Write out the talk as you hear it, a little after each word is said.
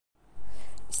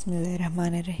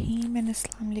Bismillahirrahmanirrahim and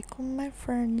Assalamu alaikum, my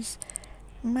friends,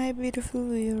 my beautiful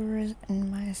viewers, and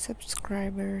my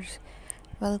subscribers.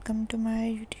 Welcome to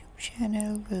my YouTube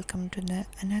channel. Welcome to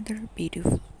another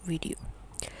beautiful video.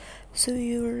 So,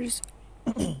 viewers,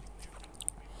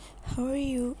 how are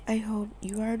you? I hope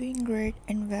you are doing great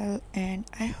and well, and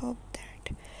I hope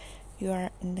that you are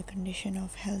in the condition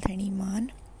of health and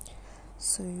iman.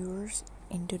 So, viewers,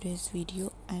 in today's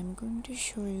video, I am going to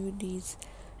show you these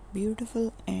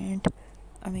beautiful and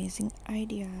amazing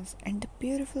ideas and the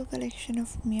beautiful collection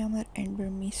of Myanmar and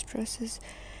Burmese dresses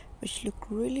which look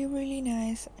really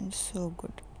nice and so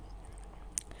good.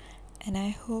 And I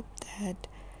hope that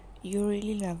you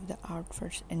really love the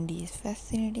outfits in these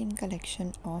fascinating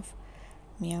collection of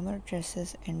Myanmar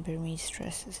dresses and Burmese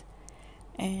dresses.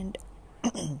 And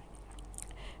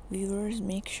viewers,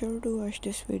 make sure to watch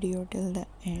this video till the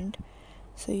end,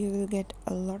 so you will get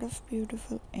a lot of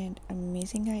beautiful and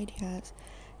amazing ideas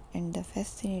and the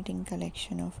fascinating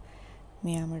collection of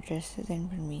Myanmar dresses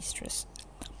and Burmese dresses.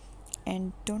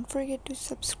 And don't forget to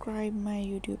subscribe my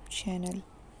YouTube channel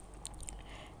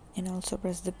and also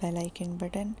press the bell icon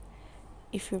button.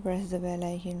 If you press the bell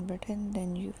icon button,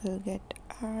 then you will get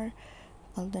all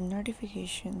the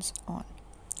notifications on.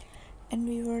 And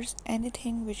viewers,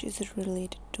 anything which is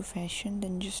related to fashion,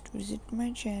 then just visit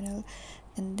my channel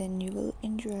and then you will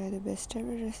enjoy the best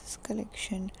ever dresses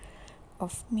collection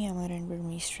of Myanmar and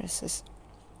Burmese dresses.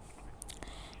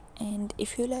 And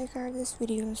if you like this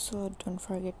video, so don't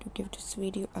forget to give this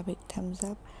video a big thumbs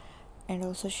up and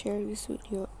also share this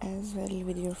video as well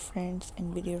with your friends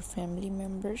and with your family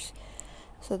members,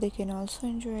 so they can also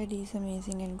enjoy these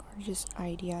amazing and gorgeous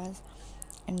ideas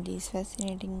and these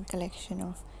fascinating collection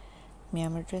of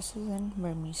Myanmar dresses and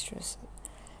Burmese dresses.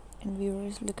 And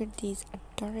viewers, look at these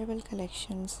adorable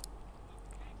collections.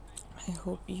 I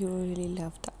hope you really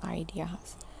love the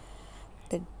ideas,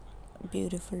 the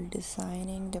beautiful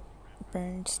designing, the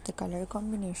prints, the color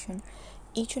combination.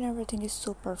 Each and everything is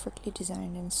so perfectly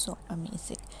designed and so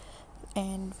amazing.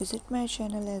 And visit my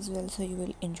channel as well, so you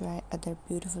will enjoy other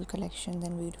beautiful collections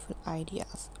and beautiful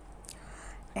ideas.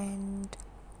 And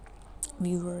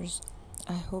viewers,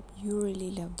 I hope you really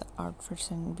love the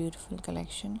outfits and beautiful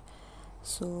collection.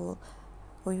 So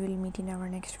we will meet in our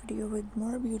next video with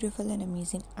more beautiful and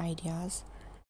amazing ideas.